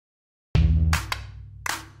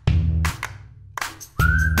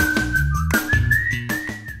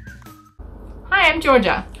Hi, I'm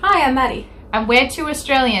Georgia. Hi, I'm Maddy. And we're two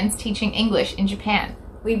Australians teaching English in Japan.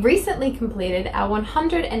 We recently completed our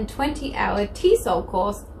 120-hour TESOL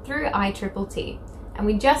course through ITTT, and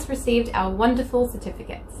we just received our wonderful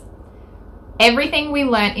certificates. Everything we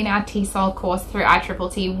learnt in our TESOL course through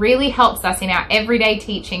ITTT really helps us in our everyday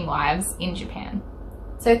teaching lives in Japan.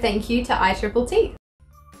 So thank you to ITTT.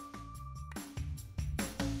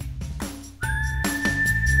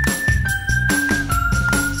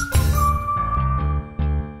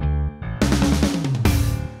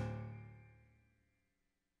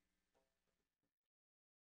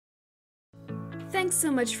 Thanks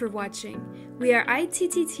so much for watching. We are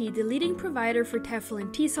ITTT, the leading provider for TEFL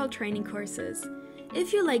and TESOL training courses.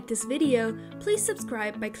 If you like this video, please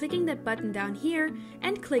subscribe by clicking that button down here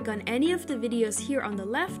and click on any of the videos here on the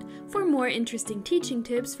left for more interesting teaching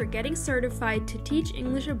tips for getting certified to teach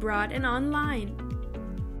English abroad and online.